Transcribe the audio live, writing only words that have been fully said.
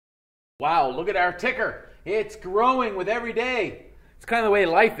Wow, look at our ticker. It's growing with every day. It's kind of the way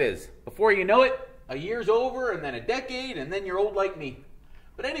life is. Before you know it, a year's over, and then a decade, and then you're old like me.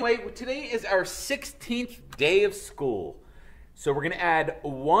 But anyway, today is our 16th day of school. So we're going to add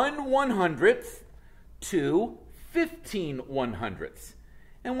 1/100th to 15/100ths.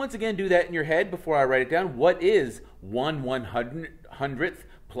 And once again, do that in your head before I write it down. What is 1/100th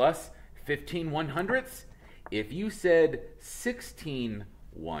plus 15/100ths? If you said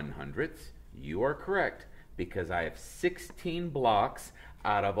 16/100ths, you are correct, because I have 16 blocks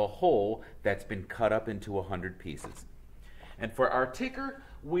out of a whole that's been cut up into 100 pieces. And for our ticker,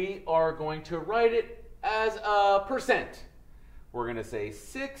 we are going to write it as a percent. We're going to say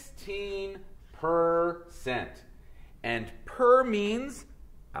 16%. And per means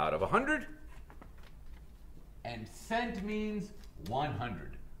out of 100, and cent means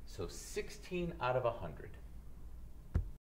 100. So 16 out of 100.